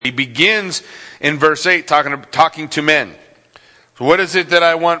He begins in verse 8 talking to men. So what is it that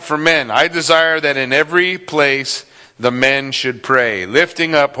I want for men? I desire that in every place the men should pray,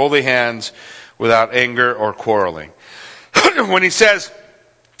 lifting up holy hands without anger or quarreling. When he says,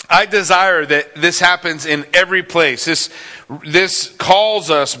 I desire that this happens in every place, this calls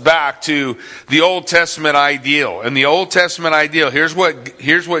us back to the Old Testament ideal. And the Old Testament ideal, here's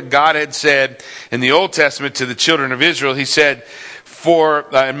what God had said in the Old Testament to the children of Israel. He said,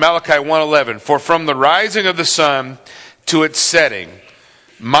 in Malachi 1:11, for from the rising of the sun to its setting,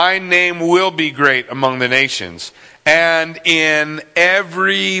 my name will be great among the nations, and in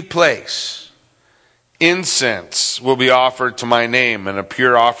every place incense will be offered to my name, and a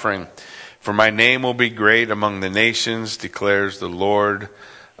pure offering. For my name will be great among the nations, declares the Lord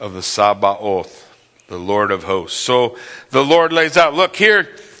of the Sabaoth, the Lord of hosts. So the Lord lays out, look, here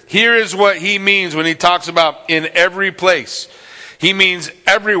is what he means when he talks about in every place. He means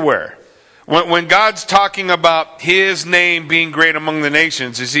everywhere. When God's talking about his name being great among the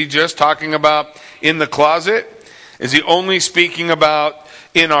nations, is he just talking about in the closet? Is he only speaking about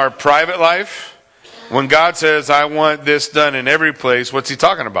in our private life? When God says, I want this done in every place, what's he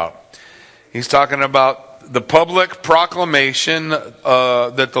talking about? He's talking about the public proclamation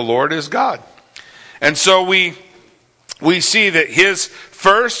that the Lord is God. And so we see that his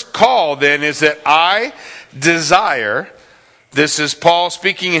first call then is that I desire, this is Paul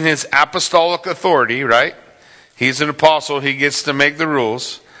speaking in his apostolic authority, right? He's an apostle, he gets to make the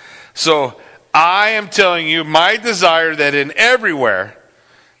rules. So I am telling you my desire that in everywhere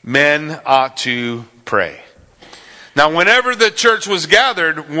men ought to pray. Now, whenever the church was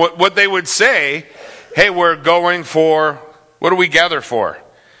gathered, what they would say, hey, we're going for, what do we gather for?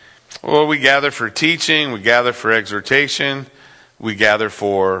 Well, we gather for teaching, we gather for exhortation, we gather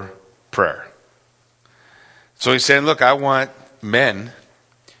for prayer. So he's saying, look, I want men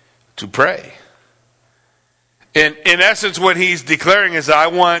to pray. In essence, what he's declaring is I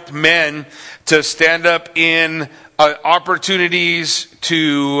want men to stand up in opportunities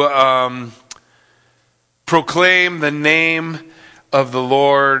to proclaim the name of the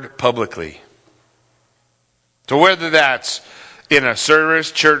Lord publicly. So whether that's in a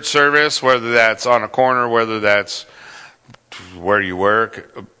service, church service, whether that's on a corner, whether that's where you work,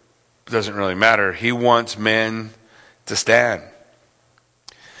 it doesn't really matter. He wants men to stand.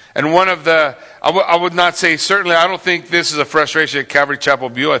 And one of the, I would not say certainly, I don't think this is a frustration at Calvary Chapel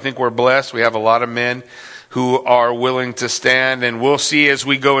Buhl. I think we're blessed. We have a lot of men who are willing to stand, and we'll see as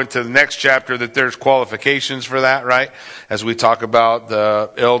we go into the next chapter that there's qualifications for that, right? As we talk about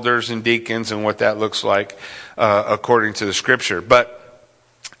the elders and deacons and what that looks like according to the scripture. But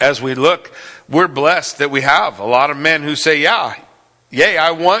as we look, we're blessed that we have a lot of men who say, yay,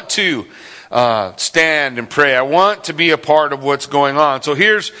 I want to stand and pray. I want to be a part of what's going on. So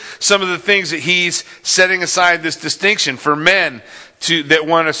here's some of the things that he's setting aside this distinction for men that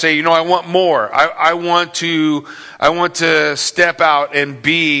want to say, I want more. I want to step out and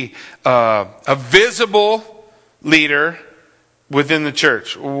be a visible leader within the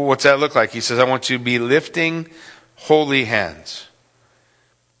church. What's that look like? He says, I want you to be lifting holy hands.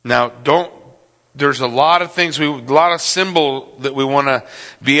 Now, there's a lot of things, a lot of symbol that we want to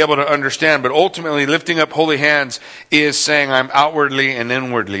be able to understand, but ultimately lifting up holy hands is saying I'm outwardly and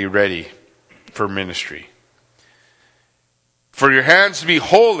inwardly ready for ministry. For your hands to be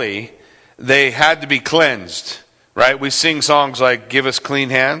holy, they had to be cleansed, right? We sing songs like "Give us clean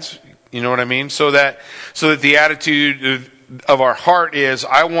hands," you know what I mean? So that the attitude of our heart is,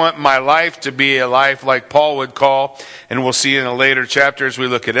 I want my life to be a life like Paul would call, and we'll see in a later chapter as we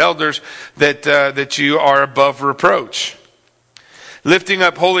look at elders, that you are above reproach. Lifting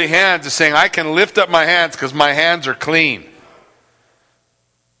up holy hands is saying, I can lift up my hands because my hands are clean.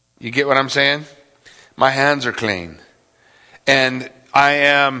 You get what I'm saying? My hands are clean. And I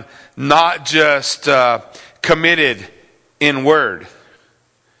am not just committed in word,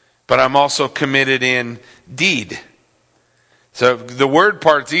 but I'm also committed in deed. So the word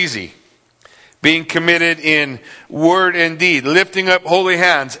part's easy. Being committed in word and deed. Lifting up holy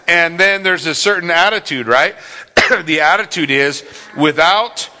hands. And then there's a certain attitude, right? The attitude is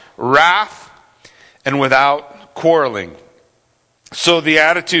without wrath and without quarreling. So the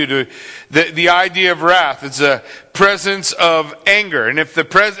attitude, the idea of wrath is a presence of anger. And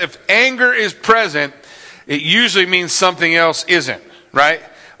if anger is present, it usually means something else isn't, right?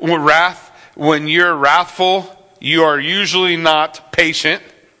 When you're wrathful, you are usually not patient,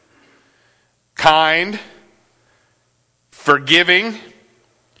 kind, forgiving.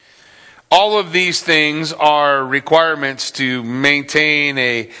 All of these things are requirements to maintain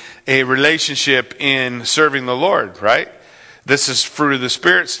a relationship in serving the Lord, right? This is fruit of the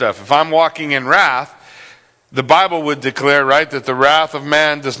Spirit stuff. If I'm walking in wrath, the Bible would declare, right, that the wrath of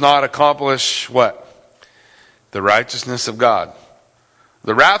man does not accomplish what? The righteousness of God.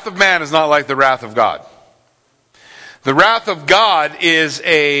 The wrath of man is not like the wrath of God. The wrath of God is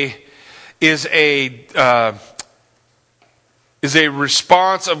a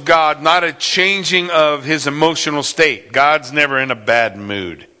response of God, not a changing of his emotional state. God's never in a bad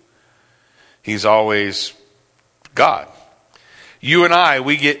mood. He's always God. You and I,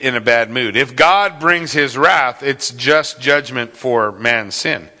 we get in a bad mood. If God brings his wrath, it's just judgment for man's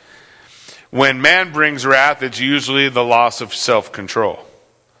sin. When man brings wrath, it's usually the loss of self-control.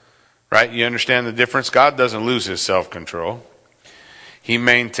 Right? You understand the difference? God doesn't lose his self-control. He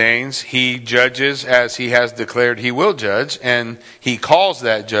maintains, he judges as he has declared he will judge, and he calls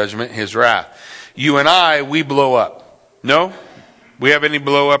that judgment his wrath. You and I, we blow up. No? We have any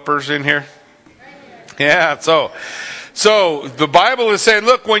blow-uppers in here? Yeah, so the Bible is saying,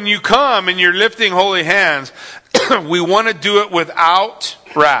 look, when you come and you're lifting holy hands, we want to do it without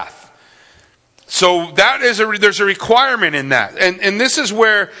wrath. So that is there's a requirement in that. And this is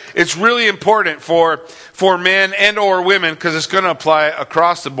where it's really important for men and or women, because it's going to apply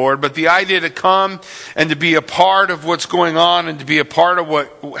across the board. But the idea to come and to be a part of what's going on and to be a part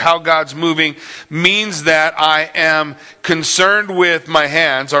of how God's moving means that I am concerned with my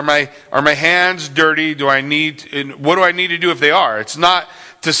hands. Are my hands dirty? What do I need to do if they are? It's not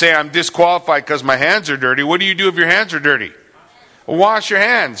to say I'm disqualified because my hands are dirty. What do you do if your hands are dirty? Well, wash your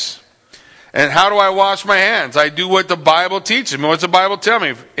hands. And how do I wash my hands? I do what the Bible teaches me. What's the Bible tell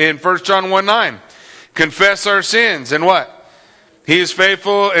me? In 1 John 1:9. Confess our sins. And what? He is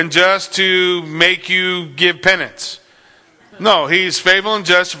faithful and just to make you give penance. No, he's faithful and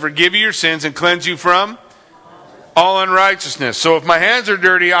just to forgive you your sins and cleanse you from all unrighteousness. So if my hands are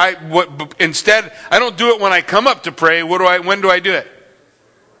dirty, instead, I don't do it when I come up to pray. When do I do it?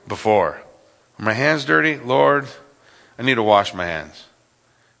 Before. Are my hands dirty? Lord, I need to wash my hands.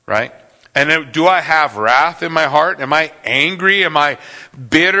 Right? And do I have wrath in my heart? Am I angry? Am I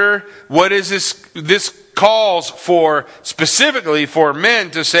bitter? What is this? This calls for, specifically for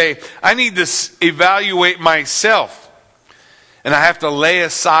men to say, I need to evaluate myself. And I have to lay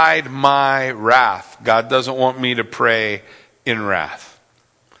aside my wrath. God doesn't want me to pray in wrath.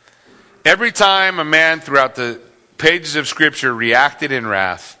 Every time a man throughout the pages of Scripture reacted in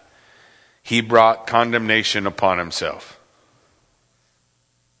wrath, he brought condemnation upon himself.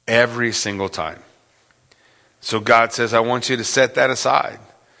 Every single time. So God says, I want you to set that aside.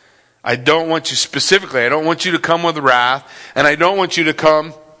 I don't want you to come with wrath, and I don't want you to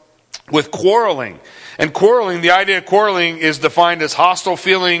come with quarreling. And quarreling, the idea of quarreling is defined as hostile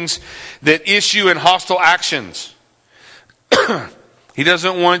feelings that issue in hostile actions. He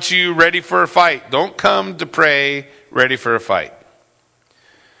doesn't want you ready for a fight. Don't come to pray ready for a fight.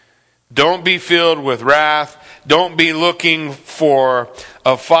 Don't be filled with wrath. Don't be looking for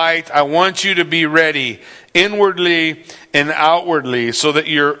a fight. I want you to be ready inwardly and outwardly so that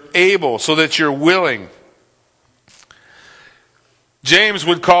you're able, so that you're willing. James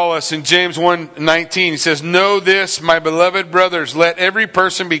would call us in James 1:19. He says, know this, my beloved brothers, let every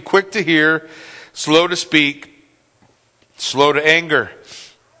person be quick to hear, slow to speak, slow to anger.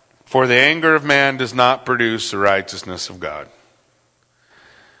 For the anger of man does not produce the righteousness of God.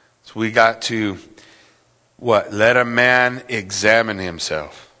 So we got to let a man examine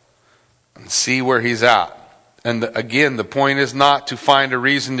himself and see where he's at. And again, the point is not to find a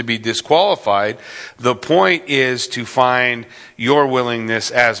reason to be disqualified. The point is to find your willingness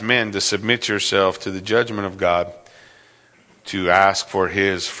as men to submit yourself to the judgment of God, to ask for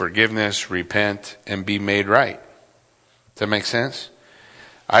his forgiveness, repent, and be made right. Does that make sense?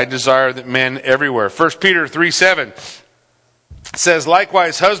 I desire that men everywhere. 1 Peter 3:7 says,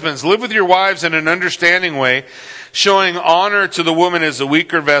 likewise, husbands, live with your wives in an understanding way, showing honor to the woman as a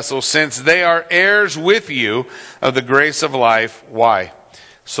weaker vessel, since they are heirs with you of the grace of life. Why?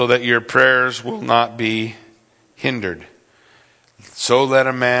 So that your prayers will not be hindered. So let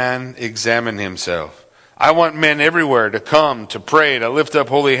a man examine himself. I want men everywhere to come, to pray, to lift up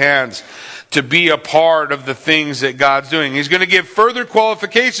holy hands, to be a part of the things that God's doing. He's going to give further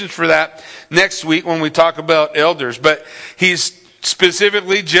qualifications for that next week when we talk about elders. But he's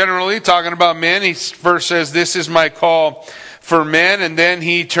specifically, generally talking about men. He first says, this is my call for men. And then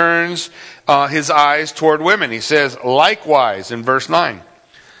he turns his eyes toward women. He says, likewise, in verse 9.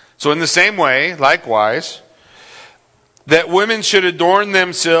 So in the same way, likewise, that women should adorn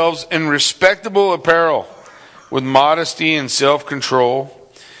themselves in respectable apparel, with modesty and self-control,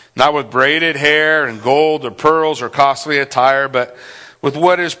 not with braided hair and gold or pearls or costly attire, but with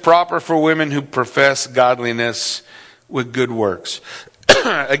what is proper for women who profess godliness with good works.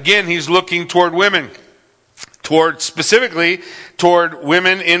 Again, he's looking toward women. Specifically toward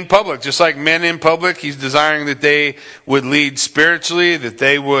women in public. Just like men in public, he's desiring that they would lead spiritually, that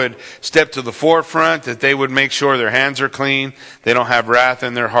they would step to the forefront, that they would make sure their hands are clean, they don't have wrath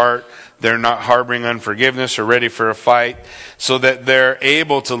in their heart, they're not harboring unforgiveness or ready for a fight, so that they're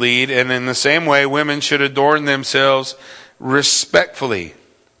able to lead. And in the same way, women should adorn themselves respectfully.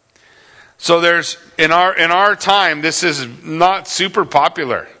 So in our time, this is not super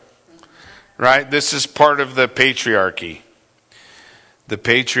popular. Right? This is part of the patriarchy. The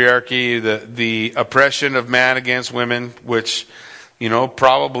patriarchy, the oppression of man against women, which,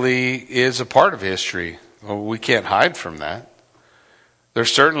 probably is a part of history. Well, we can't hide from that. There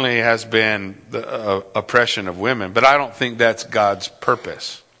certainly has been the oppression of women, but I don't think that's God's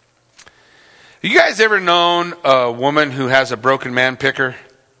purpose. Have you guys ever known a woman who has a broken man picker?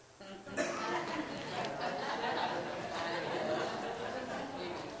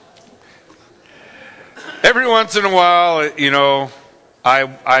 Every once in a while,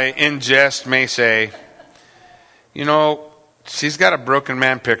 I in jest may say, she's got a broken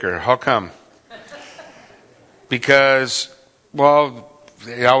man picker. How come? Because,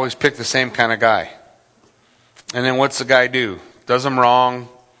 they always pick the same kind of guy. And then what's the guy do? Does them wrong,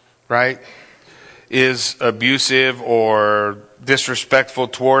 right? Is abusive or disrespectful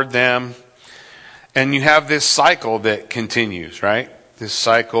toward them. And you have this cycle that continues, right? This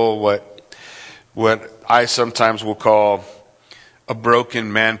cycle, what I sometimes will call a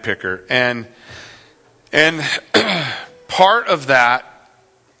broken man picker. And part of that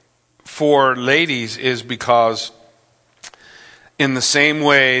for ladies is because in the same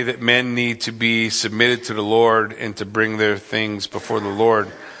way that men need to be submitted to the Lord and to bring their things before the Lord,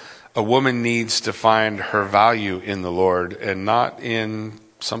 a woman needs to find her value in the Lord and not in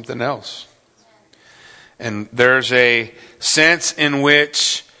something else. And there's a sense in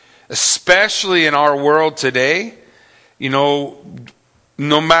which, especially in our world today, no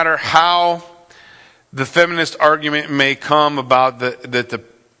matter how the feminist argument may come about that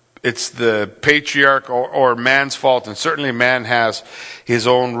it's the patriarch or man's fault, and certainly man has his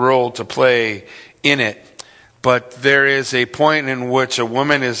own role to play in it, but there is a point in which a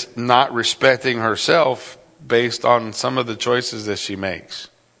woman is not respecting herself based on some of the choices that she makes.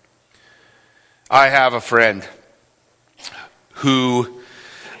 I have a friend who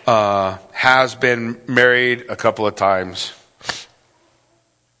has been married a couple of times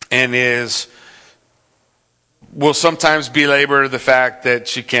and will sometimes belabor the fact that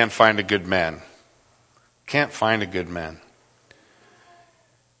she can't find a good man. Can't find a good man.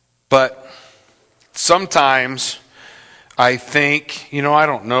 But sometimes I think, I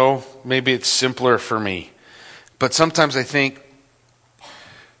don't know, maybe it's simpler for me, but sometimes I think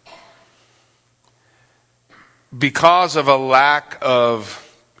because of a lack of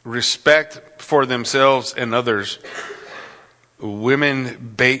respect for themselves and others,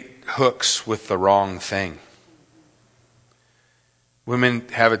 women bait hooks with the wrong thing. Women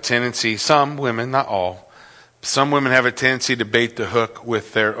have a tendency, some women, not all, some women have a tendency to bait the hook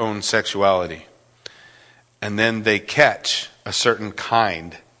with their own sexuality. And then they catch a certain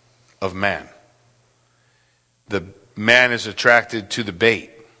kind of man. The man is attracted to the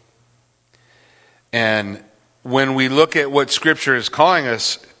bait. And when we look at what Scripture is calling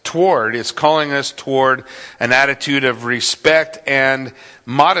us toward, it's calling us toward an attitude of respect and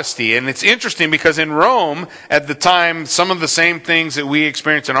modesty. And it's interesting because in Rome at the time, some of the same things that we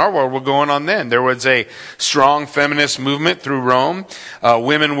experience in our world were going on then. There was a strong feminist movement through Rome.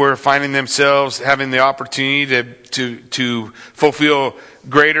 Women were finding themselves having the opportunity to fulfill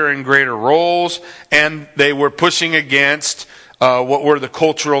greater and greater roles, and they were pushing against what were the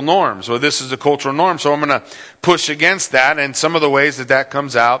cultural norms. Well, this is the cultural norm, so I'm going to push against that. And some of the ways that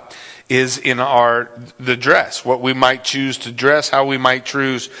comes out is in the dress, what we might choose to dress, how we might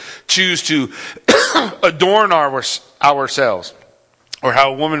choose to adorn ourselves, or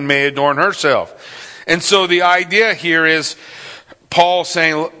how a woman may adorn herself. And so the idea here is Paul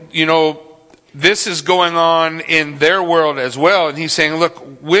saying, this is going on in their world as well. And he's saying,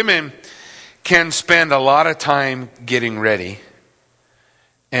 look, women can spend a lot of time getting ready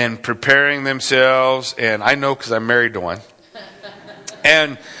and preparing themselves, and I know because I'm married to one,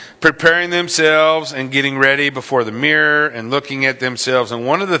 and preparing themselves and getting ready before the mirror and looking at themselves. And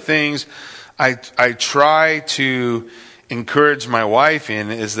one of the things I try to encourage my wife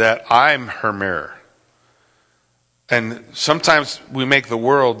in is that I'm her mirror. And sometimes we make the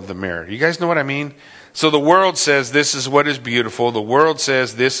world the mirror. You guys know what I mean? So the world says this is what is beautiful. The world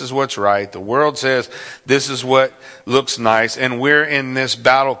says this is what's right. The world says this is what looks nice. And we're in this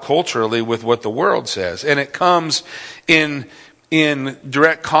battle culturally with what the world says. And it comes in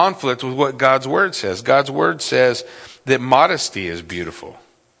direct conflict with what God's Word says. God's Word says that modesty is beautiful.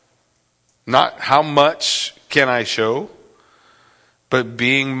 Not how much can I show, but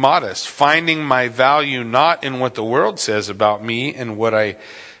being modest. Finding my value not in what the world says about me and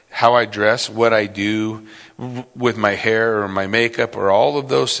how I dress, what I do with my hair or my makeup or all of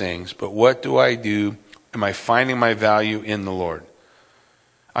those things. But what do I do? Am I finding my value in the Lord?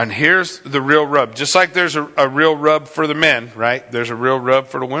 And here's the real rub. Just like there's a real rub for the men, right? There's a real rub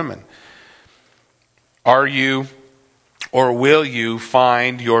for the women. Are you or will you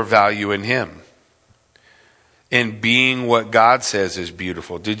find your value in Him? In being what God says is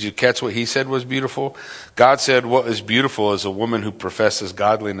beautiful. Did you catch what He said was beautiful? God said what is beautiful is a woman who professes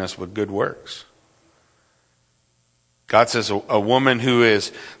godliness with good works. God says a woman who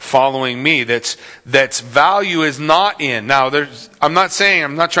is following me, that's value is not in. Now, I'm not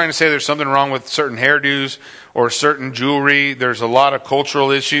trying to say there's something wrong with certain hairdos or certain jewelry. There's a lot of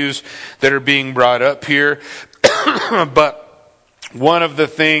cultural issues that are being brought up here. But one of the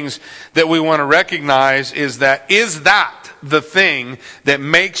things that we want to recognize is that the thing that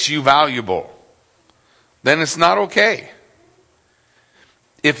makes you valuable? Then it's not okay.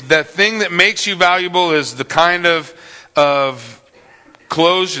 If the thing that makes you valuable is the kind of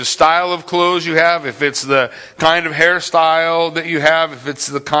clothes, the style of clothes you have, if it's the kind of hairstyle that you have, if it's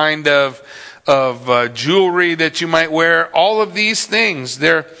the kind of jewelry that you might wear, all of these things,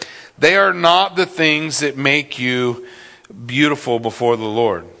 they are not the things that make you beautiful before the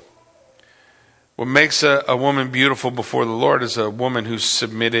Lord. What makes a woman beautiful before the Lord is a woman who's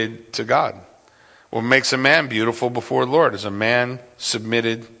submitted to God. What makes a man beautiful before the Lord is a man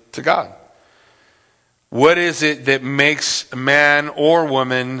submitted to God. What is it that makes a man or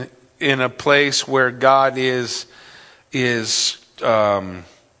woman in a place where God is not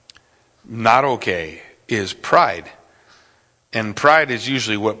okay? Is pride. And pride is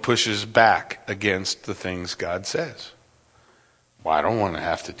usually what pushes back against the things God says. Well, I don't want to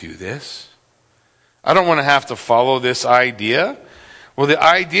have to do this. I don't want to have to follow this idea. Well, the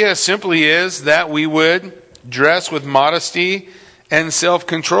idea simply is that we would dress with modesty and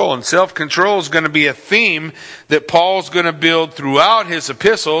self-control. And self-control is going to be a theme that Paul's going to build throughout his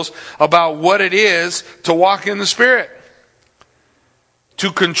epistles about what it is to walk in the Spirit.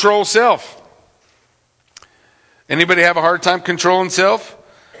 To control self. Anybody have a hard time controlling self?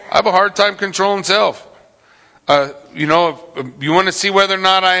 I have a hard time controlling self. If you want to see whether or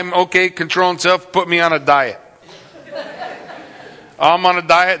not I'm okay controlling self, put me on a diet. I'm on a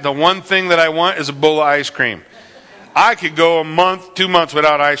diet. The one thing that I want is a bowl of ice cream. I could go a month, 2 months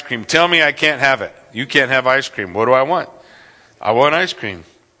without ice cream. Tell me I can't have it. You can't have ice cream. What do I want? I want ice cream.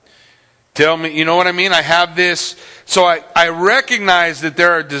 Tell me, you know what I mean? I have this. So I recognize that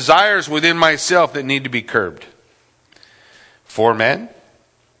there are desires within myself that need to be curbed. For men,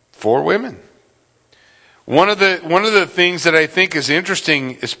 for women. One of the things that I think is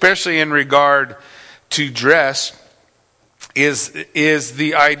interesting, especially in regard to dress, is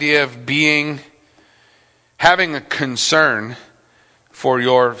the idea of having a concern for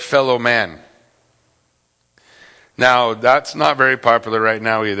your fellow man. Now, that's not very popular right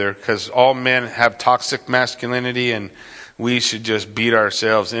now either, because all men have toxic masculinity and we should just beat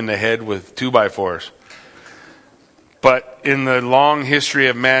ourselves in the head with 2x4s. But in the long history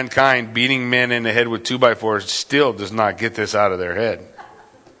of mankind, beating men in the head with 2x4s still does not get this out of their head.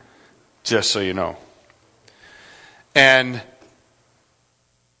 Just so you know. And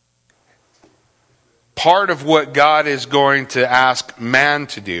part of what God is going to ask man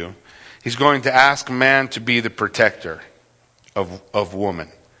to do, He's going to ask man to be the protector of woman,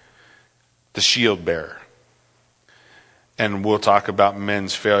 the shield bearer. And we'll talk about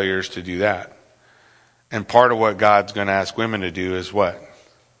men's failures to do that. And part of what God's going to ask women to do is what?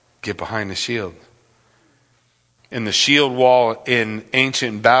 Get behind the shield. In the shield wall in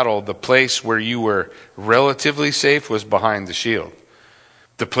ancient battle, the place where you were relatively safe was behind the shield.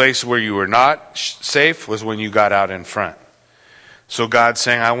 The place where you were not safe was when you got out in front. So God's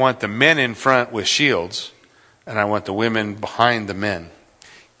saying, I want the men in front with shields, and I want the women behind the men.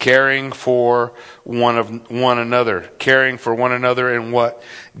 Caring for one another. Caring for one another in what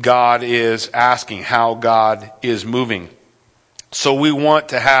God is asking, how God is moving. So we want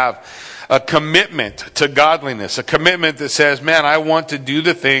to have a commitment to godliness. A commitment that says, man, I want to do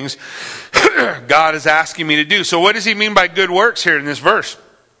the things God is asking me to do. So what does he mean by good works here in this verse?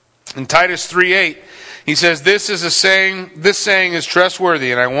 In Titus 3:8, he says, this saying is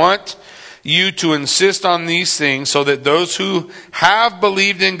trustworthy, and I want you to insist on these things so that those who have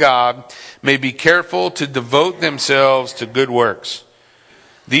believed in God may be careful to devote themselves to good works.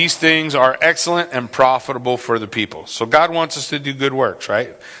 These things are excellent and profitable for the people. So God wants us to do good works,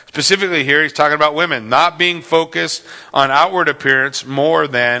 right? Specifically here, he's talking about women not being focused on outward appearance more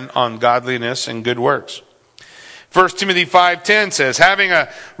than on godliness and good works. 1 Timothy 5:10 says, having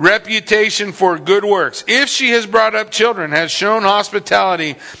a reputation for good works, if she has brought up children, has shown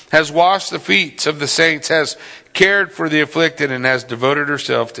hospitality, has washed the feet of the saints, has cared for the afflicted, and has devoted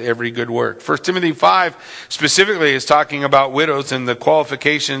herself to every good work. 1 Timothy 5 specifically is talking about widows and the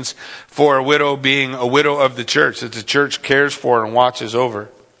qualifications for a widow being a widow of the church, that the church cares for and watches over.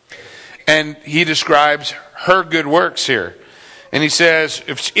 And he describes her good works here. And he says,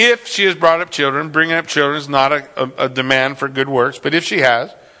 if she has brought up children, bringing up children is not a demand for good works, but if she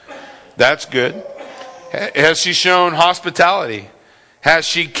has, that's good. Has she shown hospitality? Has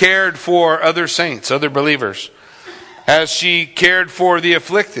she cared for other saints, other believers? Has she cared for the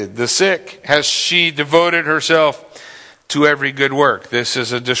afflicted, the sick? Has she devoted herself to every good work? This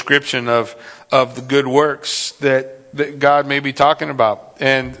is a description of the good works that God may be talking about,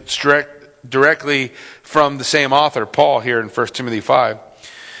 and directly from the same author, Paul, here in 1 Timothy 5.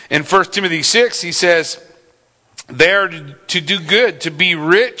 In 1 Timothy 6, he says, they are to do good, to be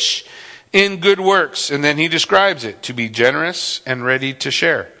rich in good works. And then he describes it, to be generous and ready to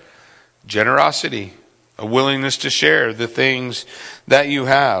share. Generosity, a willingness to share the things that you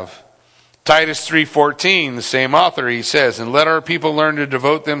have. Titus 3:14, the same author, he says, and let our people learn to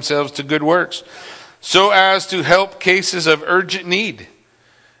devote themselves to good works, so as to help cases of urgent need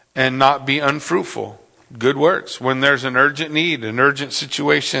and not be unfruitful. Good works. When there's an urgent need, an urgent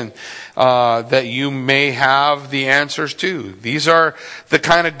situation that you may have the answers to. These are the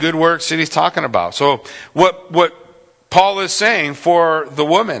kind of good works that he's talking about. So what Paul is saying for the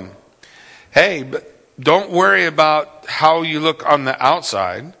woman, hey, don't worry about how you look on the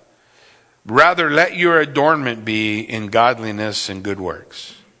outside. Rather, let your adornment be in godliness and good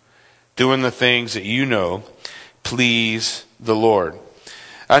works. Doing the things that you know please the Lord.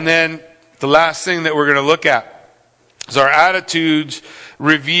 And then the last thing that we're going to look at is our attitudes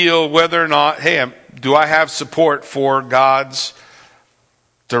reveal whether or not, hey, do I have support for God's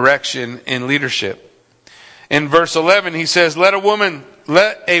direction in leadership? In verse 11, he says, let a woman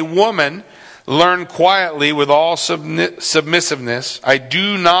learn quietly with all submissiveness. I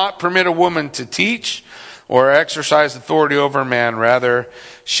do not permit a woman to teach or exercise authority over a man. Rather,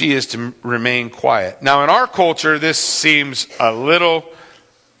 she is to remain quiet. Now, in our culture, this seems a little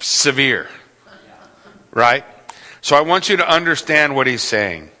severe, right? So I want you to understand what he's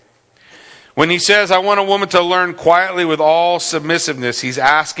saying. When he says, I want a woman to learn quietly with all submissiveness, he's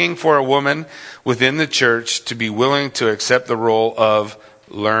asking for a woman within the church to be willing to accept the role of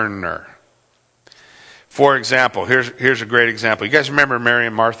learner. For example, here's a great example. You guys remember Mary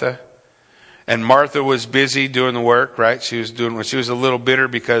and Martha? And Martha was busy doing the work, right? She was a little bitter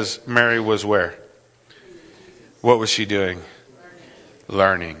because Mary was where? What was she doing?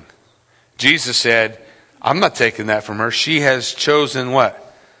 Learning. Jesus said, I'm not taking that from her. She has chosen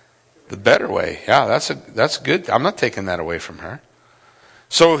what? The better way. Yeah, that's good. I'm not taking that away from her.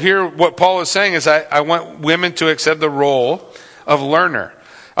 So here what Paul is saying is I want women to accept the role of learner.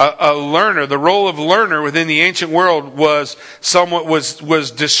 A learner, the role of learner within the ancient world was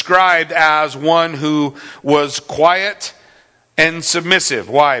described as one who was quiet and submissive.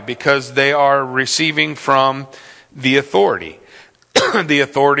 Why? Because they are receiving from the authority. The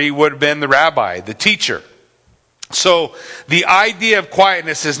authority would have been the rabbi, the teacher. So the idea of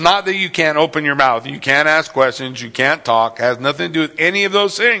quietness is not that you can't open your mouth, you can't ask questions, you can't talk, it has nothing to do with any of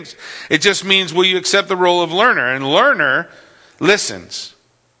those things. It just means, will you accept the role of learner? And learner listens.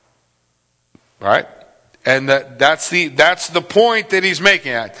 Right? And that's the point that he's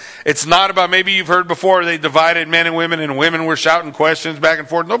making. It's not about, maybe you've heard before, they divided men and women were shouting questions back and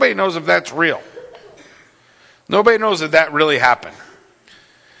forth. Nobody knows if that's real. Nobody knows if that really happened.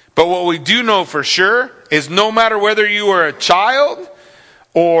 But what we do know for sure is no matter whether you were a child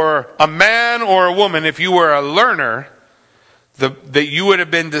or a man or a woman, if you were a learner, that you would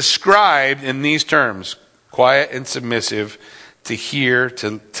have been described in these terms: quiet and submissive, to hear,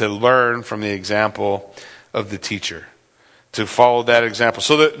 to learn from the example of the teacher, to follow that example.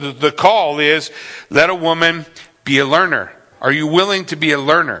 So the call is, let a woman be a learner. Are you willing to be a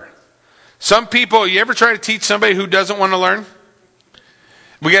learner? Some people, you ever try to teach somebody who doesn't want to learn?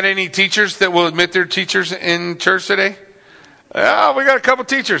 We got any teachers that will admit they're teachers in church today? Oh, we got a couple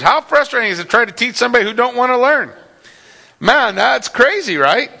teachers. How frustrating is it to try to teach somebody who don't want to learn? Man, that's crazy,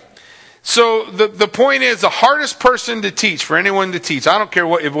 right? So the point is, the hardest person to teach, for anyone to teach, I don't care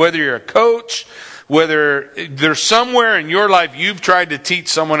whether you're a coach, whether there's somewhere in your life you've tried to teach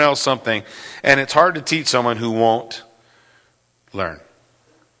someone else something, and it's hard to teach someone who won't learn.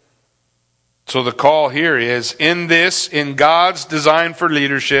 So the call here is, in God's design for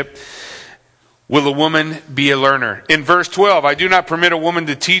leadership, will a woman be a learner? In verse 12, I do not permit a woman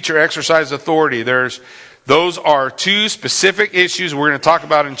to teach or exercise authority. Those are two specific issues we're going to talk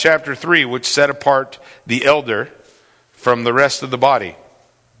about in chapter 3, which set apart the elder from the rest of the body.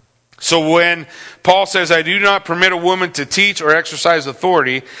 So when Paul says, I do not permit a woman to teach or exercise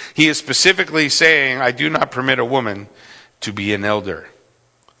authority, he is specifically saying, I do not permit a woman to be an elder,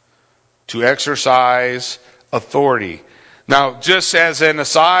 to exercise authority. Now, just as an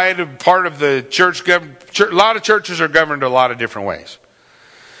aside, part of the church, a lot of churches are governed a lot of different ways.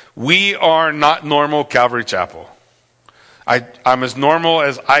 We are not normal Calvary Chapel. I'm as normal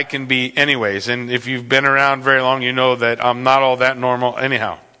as I can be anyways. And if you've been around very long, you know that I'm not all that normal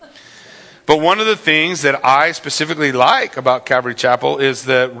anyhow. But one of the things that I specifically like about Calvary Chapel is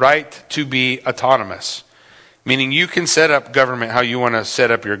the right to be autonomous. Meaning you can set up government how you want to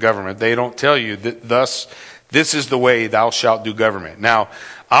set up your government. They don't tell you that thus this is the way thou shalt do government. Now,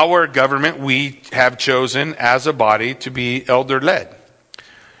 our government we have chosen as a body to be elder-led.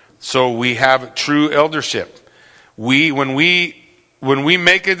 So we have true eldership. When we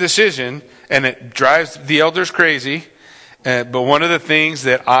make a decision, and it drives the elders crazy, but one of the things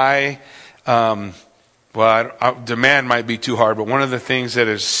that demand might be too hard, but one of the things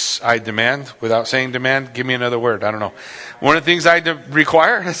that I demand, without saying demand, give me another word, I don't know. One of the things I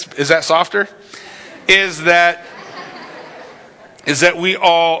require, is that softer? Is that we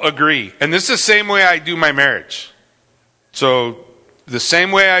all agree. And this is the same way I do my marriage. So the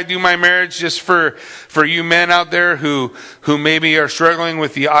same way I do my marriage, just for you men out there who maybe are struggling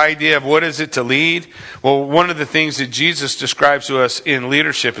with the idea of what is it to lead. Well, one of the things that Jesus describes to us in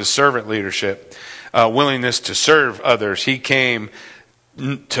leadership is servant leadership, willingness to serve others. He came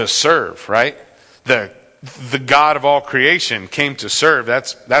to serve, right? The God of all creation came to serve.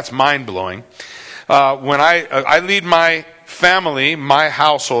 That's mind blowing. When I lead my family, my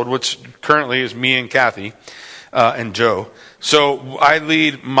household, which currently is me and Kathy and Joe. So I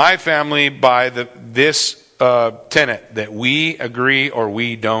lead my family by this tenet that we agree or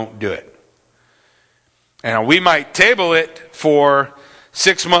we don't do it. And we might table it for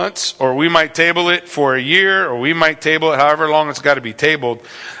 6 months, or we might table it for a year, or we might table it however long it's got to be tabled.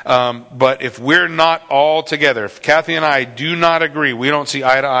 But if we're not all together, if Kathy and I do not agree, we don't see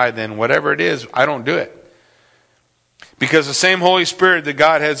eye to eye, then whatever it is, I don't do it. Because the same Holy Spirit that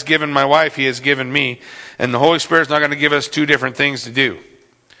God has given my wife, He has given me. And the Holy Spirit's not going to give us two different things to do.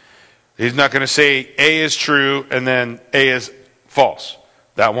 He's not going to say A is true and then A is false.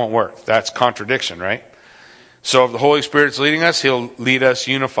 That won't work. That's contradiction, right? So if the Holy Spirit's leading us, He'll lead us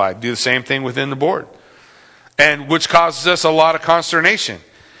unified. Do the same thing within the board. And which causes us a lot of consternation.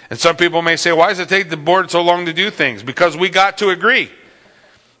 And some people may say, why does it take the board so long to do things? Because we got to agree.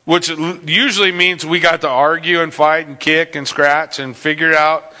 Which usually means we got to argue and fight and kick and scratch and figure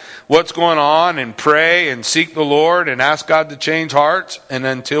out what's going on and pray and seek the Lord and ask God to change hearts, and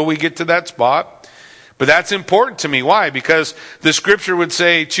until we get to that spot. But that's important to me. Why? Because the scripture would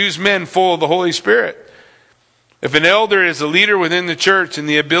say, choose men full of the Holy Spirit. If an elder is a leader within the church and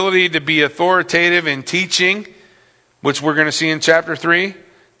the ability to be authoritative in teaching, which we're going to see in chapter 3,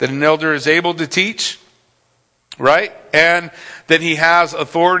 that an elder is able to teach, right? And that he has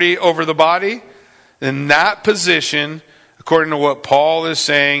authority over the body, then that position, according to what Paul is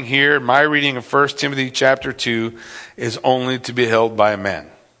saying here, my reading of 1 Timothy chapter 2, is only to be held by a man.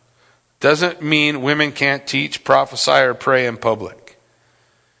 Doesn't mean women can't teach, prophesy, or pray in public.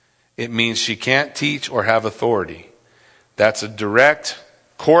 It means she can't teach or have authority. That's a direct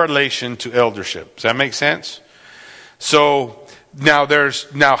correlation to eldership. Does that make sense? So now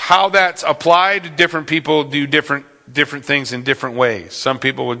how that's applied, different people do different things in different ways. Some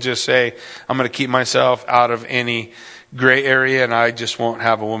people would just say, I'm going to keep myself out of any gray area and I just won't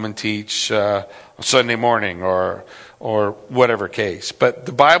have a woman teach Sunday morning or whatever case. But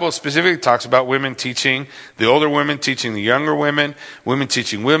the Bible specifically talks about women teaching, the older women teaching the younger women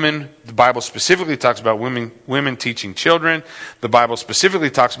teaching women. The Bible specifically talks about women teaching children. The Bible specifically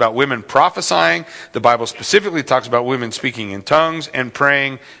talks about women prophesying. The Bible specifically talks about women speaking in tongues and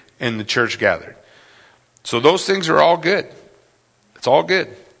praying in the church gathered. So those things are all good. It's all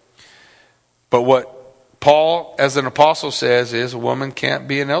good. But what Paul, as an apostle, says is a woman can't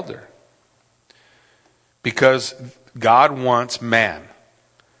be an elder. Because God wants man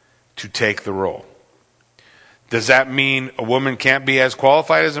to take the role. Does that mean a woman can't be as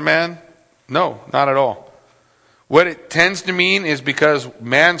qualified as a man? No, not at all. What it tends to mean is because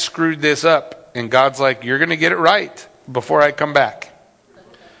man screwed this up, and God's like, you're going to get it right before I come back.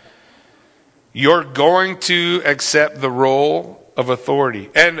 You're going to accept the role of authority.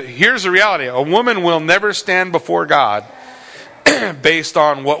 And here's the reality. A woman will never stand before God based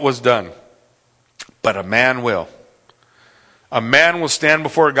on what was done. But a man will. A man will stand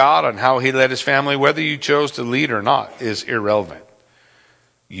before God on how he led his family. Whether you chose to lead or not is irrelevant.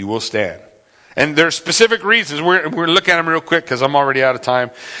 You will stand. And there's specific reasons. We're looking at them real quick because I'm already out of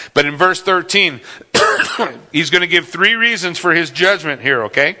time. But in verse 13, he's going to give 3 reasons for his judgment here,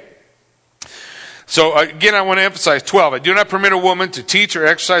 okay? So again, I want to emphasize 12. I do not permit a woman to teach or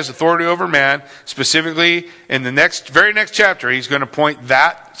exercise authority over man. Specifically, in the very next chapter, he's going to point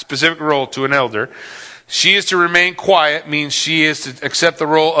that specific role to an elder. She is to remain quiet, means she is to accept the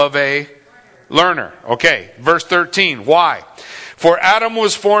role of a learner. Okay, verse 13. Why? For Adam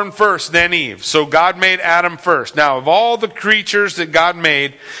was formed first, then Eve. So God made Adam first. Now, of all the creatures that God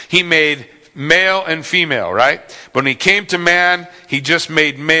made, he made male and female, right? But when he came to man, he just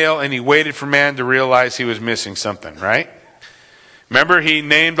made male, and he waited for man to realize he was missing something, right? Remember, he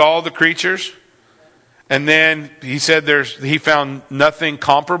named all the creatures, and then he said he found nothing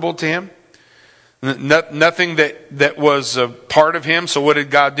comparable to him, nothing that was a part of him. So what did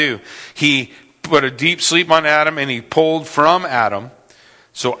God do? He put a deep sleep on Adam, and he pulled from Adam.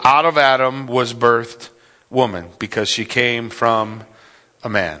 So out of Adam was birthed woman, because she came from a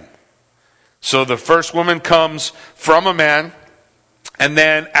man. So the first woman comes from a man, and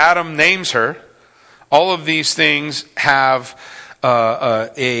then Adam names her. All of these things have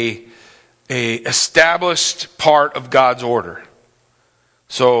a established part of God's order.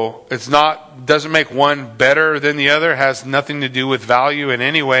 So doesn't make one better than the other, has nothing to do with value in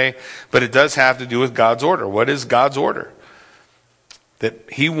any way, but it does have to do with God's order. What is God's order?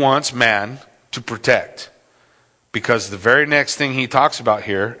 That he wants man to protect. Because the very next thing he talks about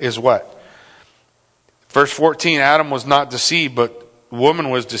here is what? Verse 14, Adam was not deceived, but woman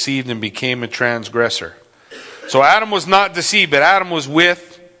was deceived and became a transgressor. So Adam was not deceived, but Adam was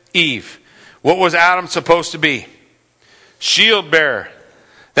with Eve. What was Adam supposed to be? Shield bearer.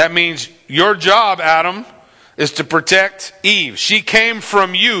 That means your job, Adam, is to protect Eve. She came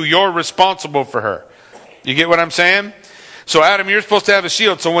from you. You're responsible for her. You get what I'm saying? So Adam, you're supposed to have a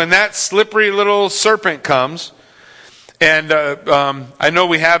shield. So when that slippery little serpent comes, and I know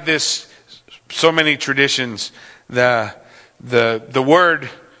we have this, so many traditions. The word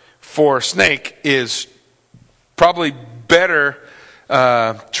for snake is probably better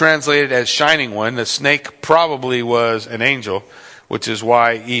translated as shining one. The snake probably was an angel, which is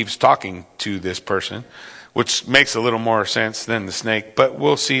why Eve's talking to this person, which makes a little more sense than the snake. But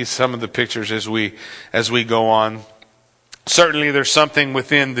we'll see some of the pictures as we go on. Certainly there's something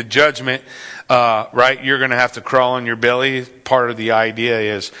within the judgment, right? You're going to have to crawl on your belly. Part of the idea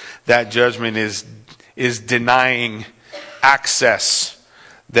is that judgment is denying access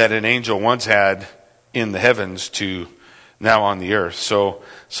that an angel once had in the heavens to now on the earth. So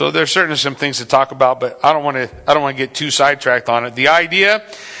there's certainly some things to talk about, but I don't want to get too sidetracked on it. The idea,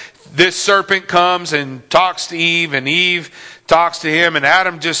 this serpent comes and talks to Eve, and Eve talks to him, and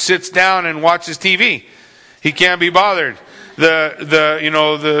Adam just sits down and watches TV. He can't be bothered.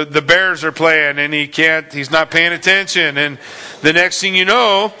 The bears are playing, and he's not paying attention. And the next thing you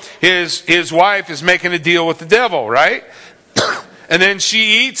know, his wife is making a deal with the devil, right? And then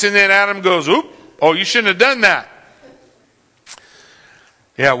she eats, and then Adam goes, "Oop, oh, you shouldn't have done that."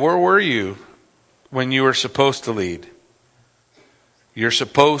 Yeah, where were you when you were supposed to lead? You're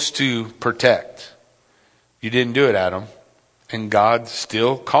supposed to protect. You didn't do it, Adam. And God's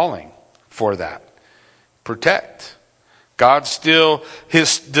still calling for that. Protect.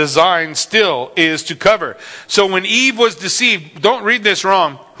 His design still is to cover. So when Eve was deceived, don't read this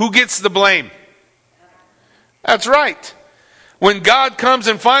wrong, who gets the blame? That's right. When God comes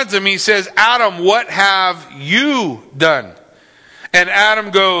and finds him, he says, Adam, what have you done? And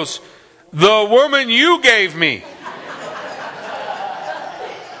Adam goes, the woman you gave me.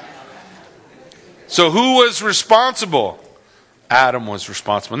 So who was responsible? Adam was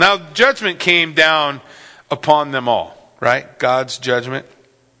responsible. Now judgment came down upon them all. Right? God's judgment.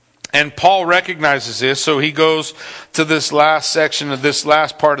 And Paul recognizes this, so he goes to this last section of this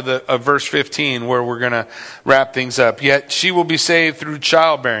last part of verse 15 where we're going to wrap things up. Yet she will be saved through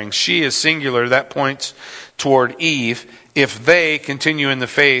childbearing. She is singular. That points toward Eve. If they continue in the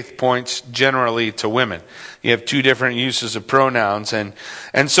faith, points generally to women. You have 2 different uses of pronouns. And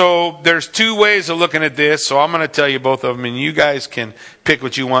so there's 2 ways of looking at this. So I'm going to tell you both of them, and you guys can pick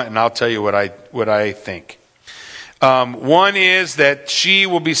what you want, and I'll tell you what I think. One is that she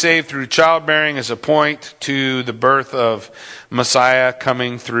will be saved through childbearing as a point to the birth of Messiah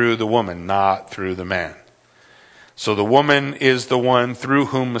coming through the woman, not through the man. So the woman is the one through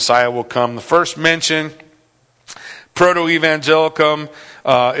whom Messiah will come. The first mention, proto-evangelicum,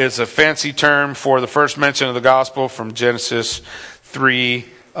 is a fancy term for the first mention of the gospel from Genesis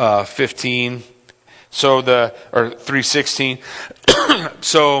 3:15. Or 3:16.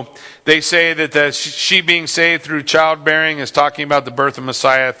 So they say that she being saved through childbearing is talking about the birth of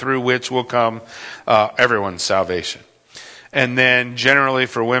Messiah, through which will come everyone's salvation. And then generally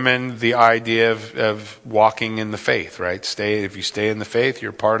for women, the idea of walking in the faith, right? If you stay in the faith,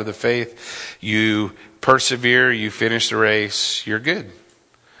 you're part of the faith. You persevere, you finish the race, you're good.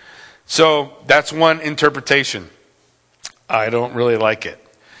 So that's one interpretation. I don't really like it.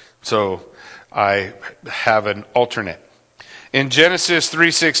 So I have an alternate. In Genesis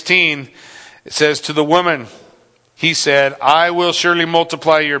 3:16, it says, to the woman, he said, I will surely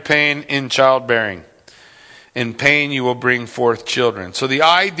multiply your pain in childbearing. In pain you will bring forth children. So the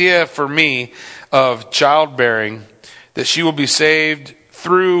idea for me of childbearing, that she will be saved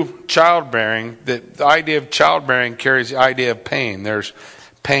through childbearing, that the idea of childbearing carries the idea of pain. There's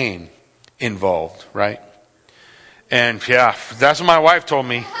pain involved, right? And yeah, that's what my wife told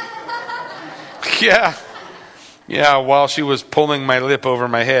me. Yeah, while she was pulling my lip over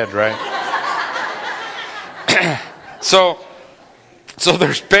my head, right? So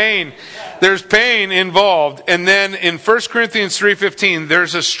there's pain. There's pain involved. And then in 1 Corinthians 3:15,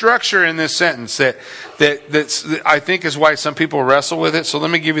 there's a structure in this sentence that's I think is why some people wrestle with it. So let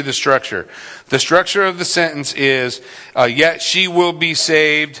me give you the structure. The structure of the sentence is, yet she will be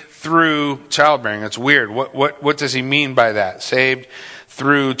saved through childbearing. That's weird. What does he mean by that? Saved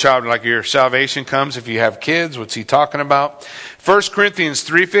through childbearing, like your salvation comes if you have kids. What's he talking about? 1 Corinthians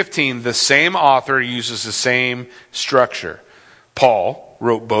 3:15, the same author uses the same structure. Paul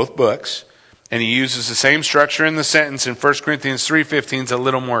wrote both books, and he uses the same structure in the sentence in 1 Corinthians 3:15. It's a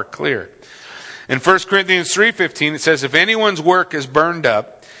little more clear. In 1 Corinthians 3:15, it says, if anyone's work is burned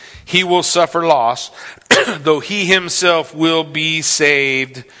up, he will suffer loss, though he himself will be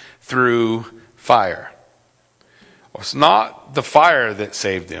saved through fire. Well, it's not the fire that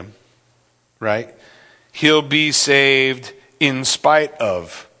saved him, right? He'll be saved in spite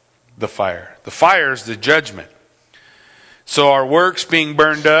of the fire. The fire is the judgment. So our works being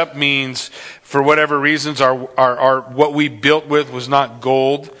burned up means, for whatever reasons, our what we built with was not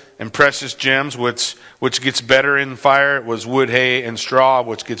gold and precious gems, which gets better in fire. It was wood, hay, and straw,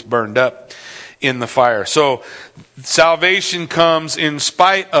 which gets burned up in the fire. So salvation comes in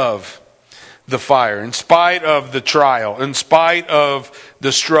spite of the fire, in spite of the trial, in spite of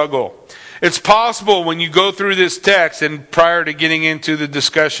the struggle. It's possible when you go through this text, and prior to getting into the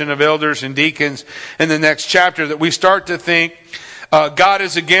discussion of elders and deacons in the next chapter, that we start to think, God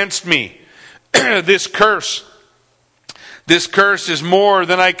is against me. This curse is more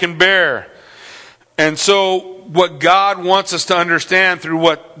than I can bear. And so what God wants us to understand through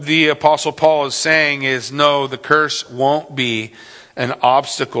what the Apostle Paul is saying is, no, the curse won't be an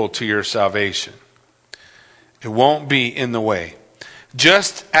obstacle to your salvation. It won't be in the way.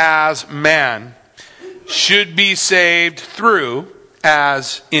 Just as man should be saved through,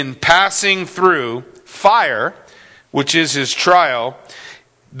 as in passing through fire, which is his trial,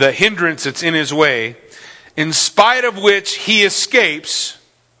 the hindrance that's in his way, in spite of which he escapes,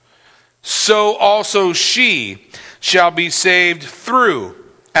 so also she shall be saved through,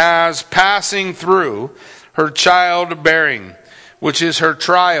 as passing through her childbearing, which is her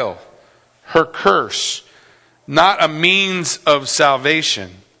trial, her curse, not a means of salvation,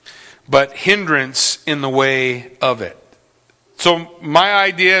 but hindrance in the way of it. So my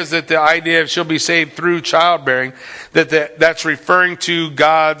idea is that the idea of she'll be saved through childbearing, that's referring to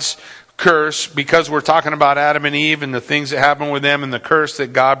God's curse, because we're talking about Adam and Eve and the things that happened with them and the curse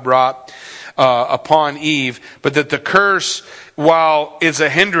that God brought upon Eve. But that the curse, while is a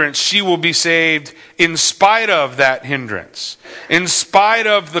hindrance, she will be saved in spite of that hindrance, in spite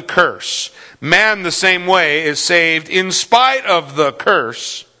of the curse. Man, the same way, is saved in spite of the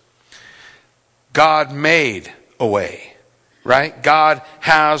curse. God made a way, right? God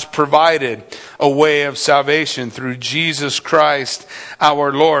has provided a way of salvation through Jesus Christ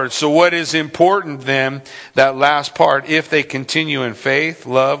our Lord. So what is important then, that last part, if they continue in faith,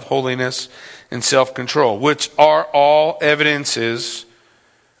 love, holiness, and self-control, which are all evidences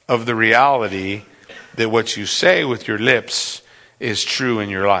of the reality that what you say with your lips is true in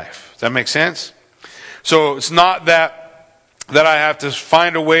your life. Does that make sense? So it's not that I have to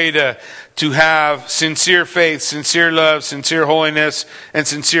find a way to have sincere faith, sincere love, sincere holiness, and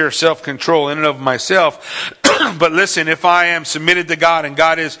sincere self-control in and of myself. But listen, if I am submitted to God and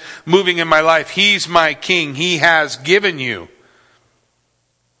God is moving in my life, He's my king. He has given you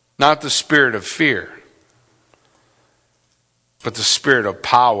not the spirit of fear, but the spirit of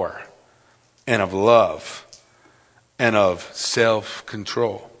power and of love and of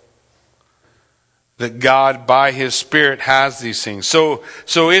self-control. That God, by His Spirit, has these things. So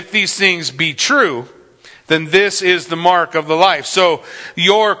if these things be true, then this is the mark of the life. So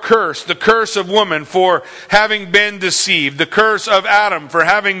your curse, the curse of woman for having been deceived, the curse of Adam for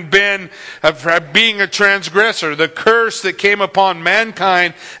being a transgressor, the curse that came upon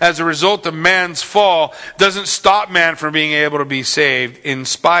mankind as a result of man's fall, doesn't stop man from being able to be saved. In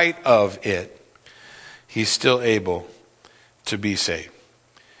spite of it, he's still able to be saved.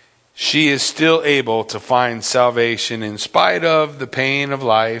 She is still able to find salvation in spite of the pain of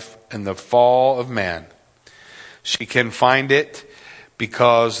life and the fall of man. She can find it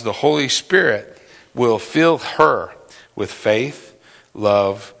because the Holy Spirit will fill her with faith,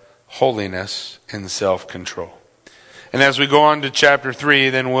 love, holiness, and self-control. And as we go on to chapter 3,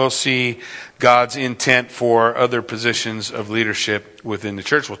 then we'll see God's intent for other positions of leadership within the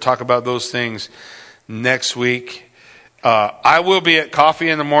church. We'll talk about those things next week. I will be at coffee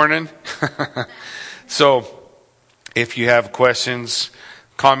in the morning. So if you have questions,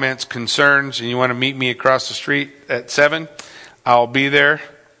 comments, concerns, and you want to meet me across the street at 7, I'll be there.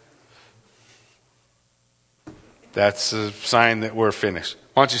 That's a sign that we're finished.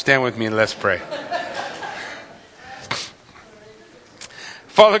 Why don't you stand with me and let's pray.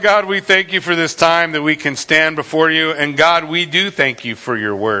 Father God, we thank you for this time that we can stand before you. And God, we do thank you for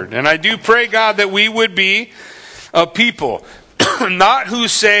your word. And I do pray, God, that we would be a people not who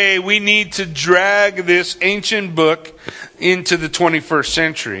say we need to drag this ancient book into the 21st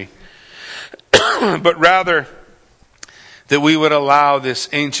century, but rather that we would allow this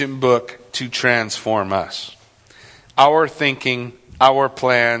ancient book to transform us. Our thinking, our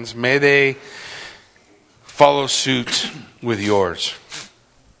plans, may they follow suit with yours.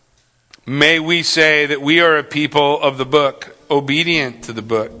 May we say that we are a people of the book, obedient to the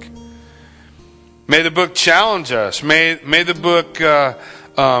book. May the book challenge us. May the book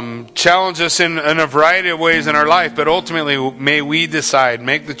challenge us in a variety of ways in our life. But ultimately, may we decide,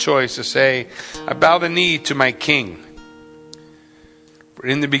 make the choice to say, I bow the knee to my King. For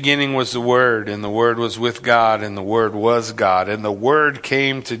in the beginning was the Word, and the Word was with God, and the Word was God. And the Word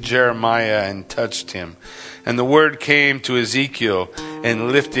came to Jeremiah and touched him. And the Word came to Ezekiel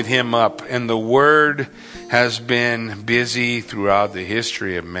and lifted him up. And the Word has been busy throughout the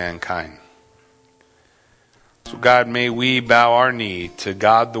history of mankind. So God, may we bow our knee to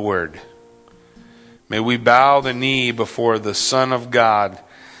God the Word. May we bow the knee before the Son of God,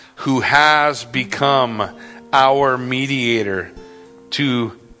 who has become our mediator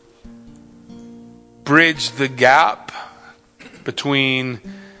to bridge the gap between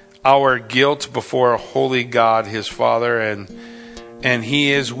our guilt before a holy God, his Father, and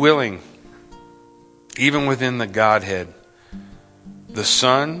he is willing, even within the Godhead, the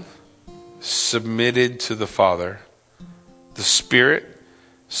Son submitted to the Father, the Spirit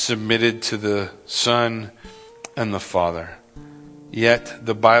submitted to the Son and the Father. Yet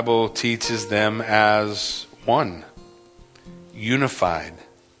the Bible teaches them as one, unified.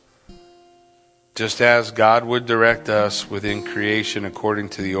 Just as God would direct us within creation according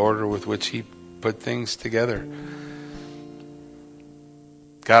to the order with which He put things together.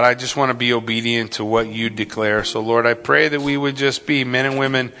 God, I just want to be obedient to what you declare. So Lord, I pray that we would just be men and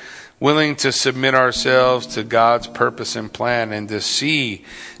women willing to submit ourselves to God's purpose and plan, and to see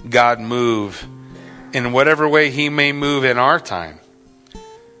God move in whatever way He may move in our time.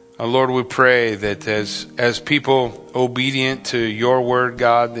 Lord, we pray that as people obedient to your word,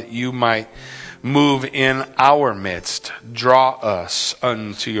 God, that you might move in our midst. Draw us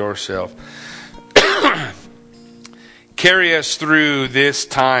unto yourself. Carry us through this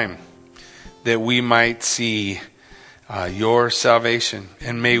time that we might see your salvation.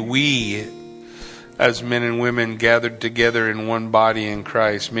 And may we, as men and women gathered together in one body in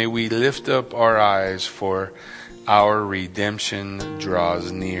Christ, may we lift up our eyes, for our redemption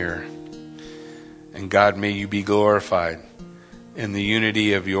draws near. And God, may you be glorified in the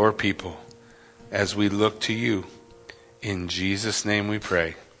unity of your people as we look to you. In Jesus' name we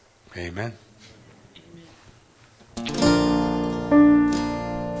pray. Amen.